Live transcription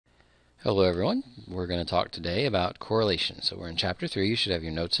Hello everyone. We're going to talk today about correlation. So we're in chapter 3. You should have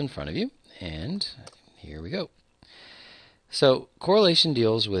your notes in front of you. And here we go. So correlation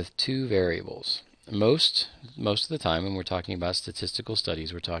deals with two variables. Most of the time when we're talking about statistical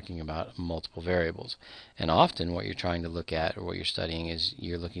studies, we're talking about multiple variables. And often what you're trying to look at or what you're studying is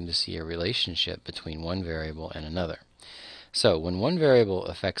you're looking to see a relationship between one variable and another. So when one variable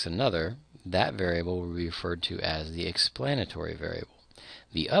affects another, that variable will be referred to as the explanatory variable.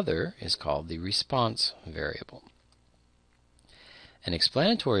 The other is called the response variable. An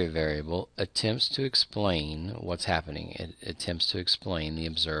explanatory variable attempts to explain what's happening. It attempts to explain the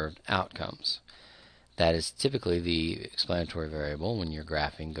observed outcomes. That is typically the explanatory variable when your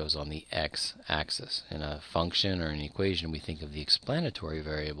graphing goes on the x-axis. In a function or an equation, we think of the explanatory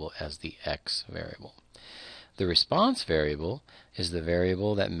variable as the x variable. The response variable is the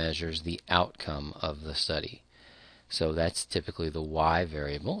variable that measures the outcome of the study. So that's typically the y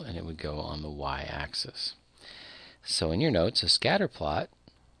variable, and it would go on the y-axis. So in your notes, a scatter plot,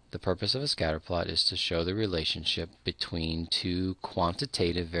 the purpose of a scatter plot is to show the relationship between two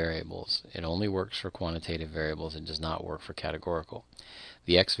quantitative variables. It only works for quantitative variables. It does not work for categorical.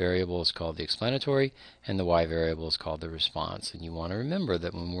 The x variable is called the explanatory, and the y variable is called the response. And you want to remember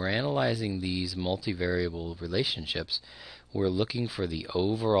that when we're analyzing these multivariable relationships, we're looking for the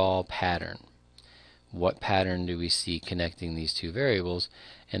overall pattern. What pattern do we see connecting these two variables?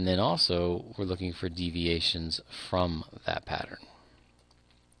 And then also we're looking for deviations from that pattern.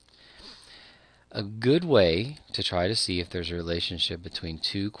 A good way to try to see if there's a relationship between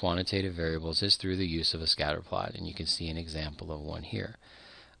two quantitative variables is through the use of a scatter plot, and you can see an example of one here.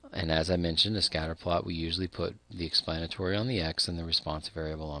 And as I mentioned, a scatter plot, we usually put the explanatory on the x and the response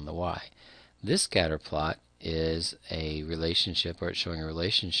variable on the y. This scatter plot is a relationship, or it's showing a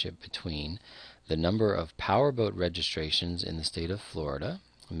relationship between the number of powerboat registrations in the state of Florida,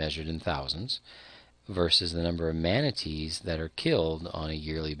 measured in thousands, versus the number of manatees that are killed on a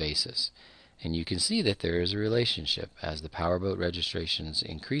yearly basis. And you can see that there is a relationship. As the powerboat registrations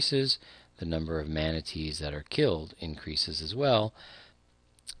increases, the number of manatees that are killed increases as well.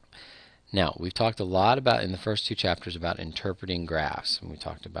 Now, we've talked a lot about, in the first two chapters, about interpreting graphs, and we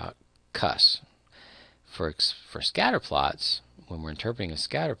talked about CUS. For scatter plots, when we're interpreting a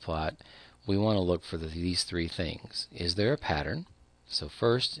scatter plot, we want to look for these three things. Is there a pattern? So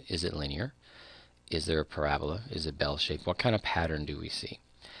first, is it linear? Is there a parabola? Is it bell-shaped? What kind of pattern do we see?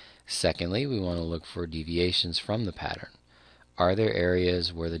 Secondly, we want to look for deviations from the pattern. Are there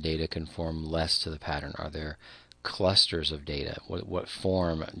areas where the data conform less to the pattern? Are there clusters of data? What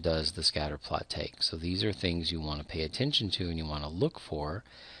form does the scatter plot take? So these are things you want to pay attention to and you want to look for.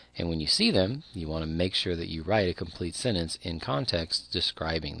 And when you see them, you want to make sure that you write a complete sentence in context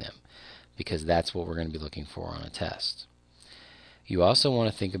describing them, because that's what we're going to be looking for on a test. You also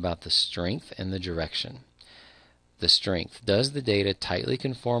want to think about the strength and the direction. The strength. Does the data tightly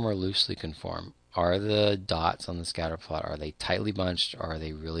conform or loosely conform? Are the dots on the scatter plot, are they tightly bunched or are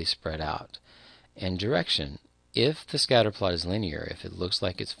they really spread out? And direction. If the scatter plot is linear, if it looks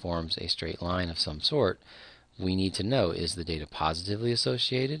like it forms a straight line of some sort, we need to know, is the data positively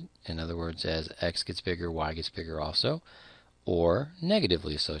associated? In other words, as x gets bigger, y gets bigger also, or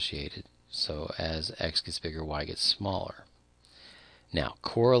negatively associated? So as x gets bigger, y gets smaller. Now,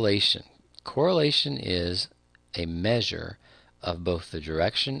 correlation. Correlation is a measure of both the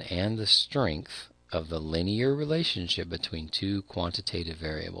direction and the strength of the linear relationship between two quantitative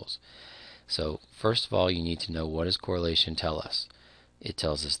variables. So first of all, you need to know, what does correlation tell us? It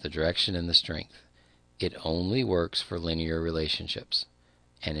tells us the direction and the strength. It only works for linear relationships,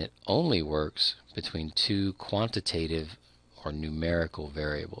 and it only works between two quantitative or numerical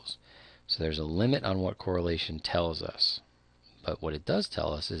variables. So there's a limit on what correlation tells us, but what it does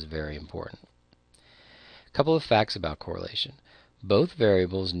tell us is very important. A couple of facts about correlation. Both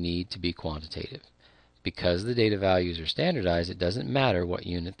variables need to be quantitative. Because the data values are standardized, it doesn't matter what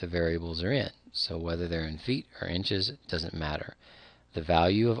unit the variables are in. So whether they're in feet or inches, it doesn't matter. The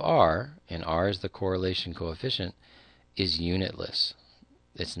value of r, and r is the correlation coefficient, is unitless.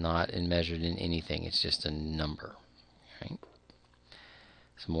 It's not measured in anything. It's just a number. Right?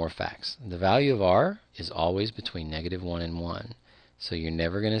 Some more facts. The value of r is always between -1 and 1. So you're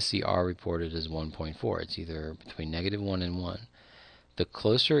never going to see r reported as 1.4. It's either between -1 and 1. The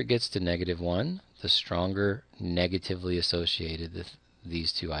closer it gets to -1, the stronger negatively associated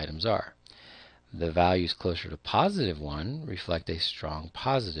these two items are. The values closer to +1 reflect a strong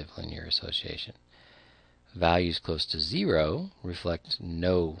positive linear association. Values close to 0 reflect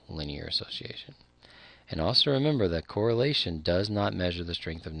no linear association. And also remember that correlation does not measure the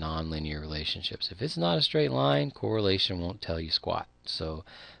strength of nonlinear relationships. If it's not a straight line, correlation won't tell you squat. So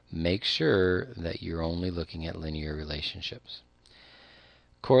make sure that you're only looking at linear relationships.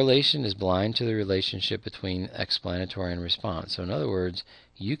 Correlation is blind to the relationship between explanatory and response. So in other words,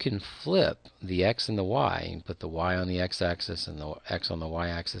 you can flip the x and the y, and put the y on the x-axis and the x on the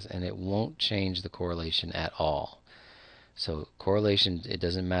y-axis, and it won't change the correlation at all. So correlation, it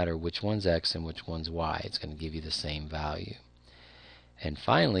doesn't matter which one's x and which one's y. It's going to give you the same value. And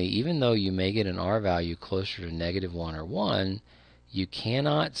finally, even though you may get an r value closer to -1 or 1, you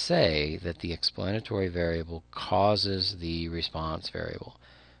cannot say that the explanatory variable causes the response variable.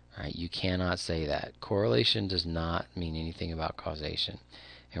 Right? You cannot say that. Correlation does not mean anything about causation.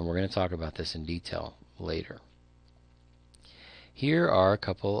 And we're going to talk about this in detail later. Here are a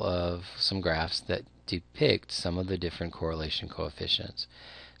couple of some graphs that depict some of the different correlation coefficients.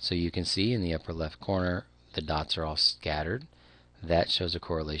 So you can see in the upper left corner the dots are all scattered. That shows a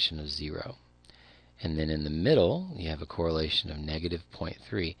correlation of 0. And then in the middle you have a correlation of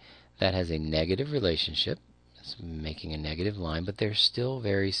 -0.3. That has a negative relationship. It's making a negative line, but they're still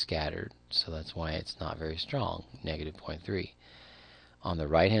very scattered, so that's why it's not very strong, -0.3. On the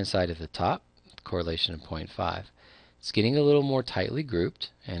right hand side at the top, correlation of 0.5. It's getting a little more tightly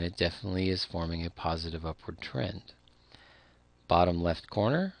grouped, and it definitely is forming a positive upward trend. Bottom left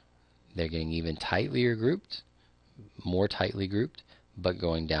corner, they're getting even tightlier grouped, more tightly grouped, but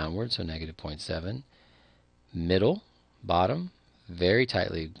going downward, so -0.7. Middle, bottom, very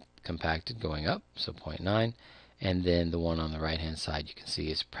tightly compacted, going up, so 0.9. And then the one on the right hand side, you can see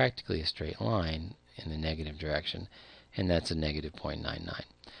is practically a straight line in the negative direction, and that's a -0.99.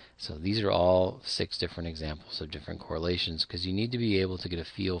 So these are all 6 different examples of different correlations, because you need to be able to get a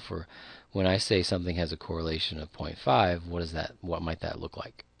feel for when I say something has a correlation of 0.5, what might that look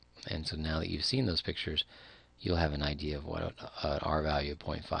like? And so now that you've seen those pictures, you'll have an idea of what an R value of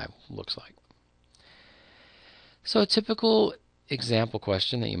 0.5 looks like. So a typical example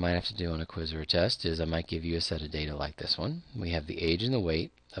question that you might have to do on a quiz or a test is I might give you a set of data like this one. We have the age and the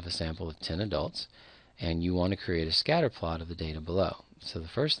weight of a sample of 10 adults, and you want to create a scatter plot of the data below. So the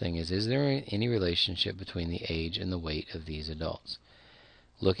first thing is there any relationship between the age and the weight of these adults?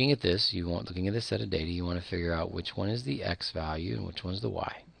 Looking at this set of data, you want to figure out which one is the x value and which one's the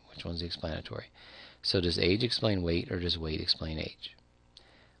y, which one's the explanatory. So does age explain weight, or does weight explain age?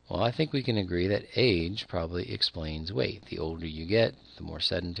 Well, I think we can agree that age probably explains weight. The older you get, the more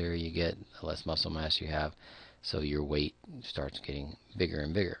sedentary you get, the less muscle mass you have, so your weight starts getting bigger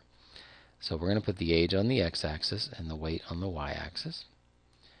and bigger. So we're going to put the age on the x-axis and the weight on the y-axis.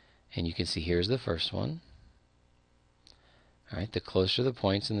 And you can see here's the first one. All right, the closer the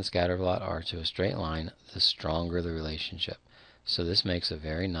points in the scatter plot are to a straight line, the stronger the relationship. So this makes a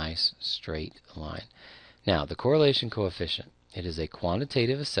very nice straight line. Now, the correlation coefficient. It is a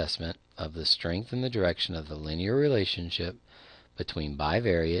quantitative assessment of the strength and the direction of the linear relationship between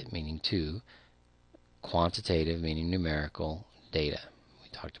bivariate, meaning 2, quantitative, meaning numerical, data. We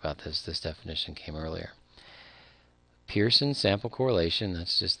talked about this. This definition came earlier. Pearson sample correlation,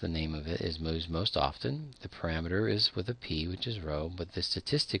 that's just the name of it, is used most often. The parameter is with a p, which is rho, but the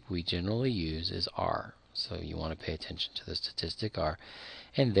statistic we generally use is r. So you want to pay attention to the statistic r.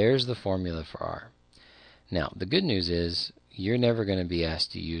 And there's the formula for r. Now, the good news is you're never going to be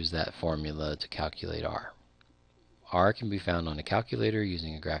asked to use that formula to calculate r. R can be found on a calculator.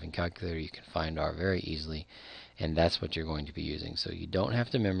 Using a graphing calculator, you can find r very easily, and that's what you're going to be using. So you don't have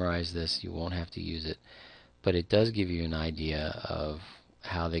to memorize this. You won't have to use it. But it does give you an idea of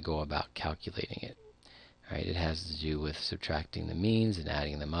how they go about calculating it. Right? It has to do with subtracting the means and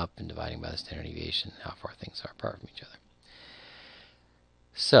adding them up and dividing by the standard deviation and how far things are apart from each other.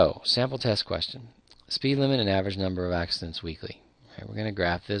 So, sample test question. Speed limit and average number of accidents weekly. Right? We're going to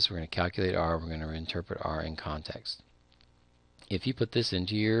graph this. We're going to calculate R. We're going to interpret R in context. If you put this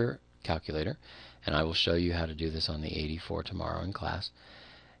into your calculator, and I will show you how to do this on the 84 tomorrow in class,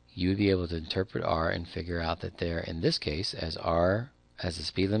 you would be able to interpret R and figure out that there, in this case, as the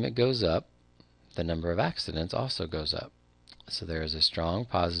speed limit goes up, the number of accidents also goes up. So there is a strong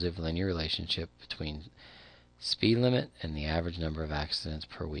positive linear relationship between speed limit and the average number of accidents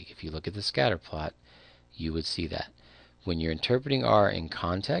per week. If you look at the scatter plot, you would see that. When you're interpreting R in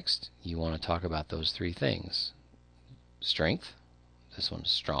context, you want to talk about those 3 things. Strength, this one's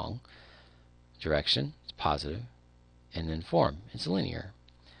strong. Direction, it's positive. And then form, it's linear.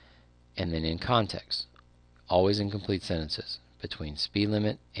 And then in context, always in complete sentences, between speed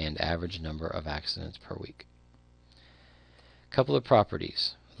limit and average number of accidents per week. Couple of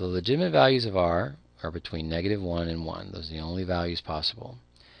properties. The legitimate values of R are between -1 and 1. Those are the only values possible.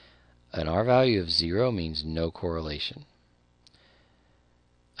 An R value of 0 means no correlation.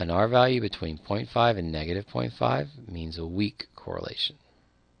 An R value between 0.5 and negative 0.5 means a weak correlation.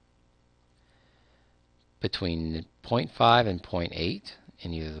 Between 0.5 and 0.8,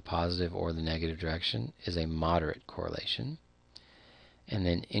 in either the positive or the negative direction, is a moderate correlation. And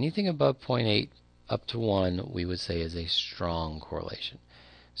then anything above 0.8 up to 1 we would say is a strong correlation.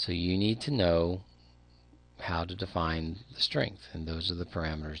 So you need to know how to define the strength, and those are the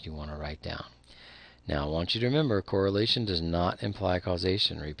parameters you want to write down. Now I want you to remember, correlation does not imply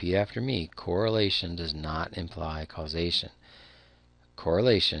causation. Repeat after me. Correlation does not imply causation.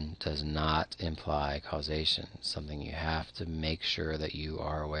 Correlation does not imply causation. Something you have to make sure that you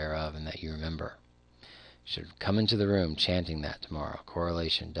are aware of and that you remember. You should come into the room chanting that tomorrow.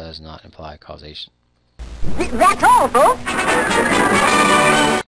 Correlation does not imply causation. That's all, folks.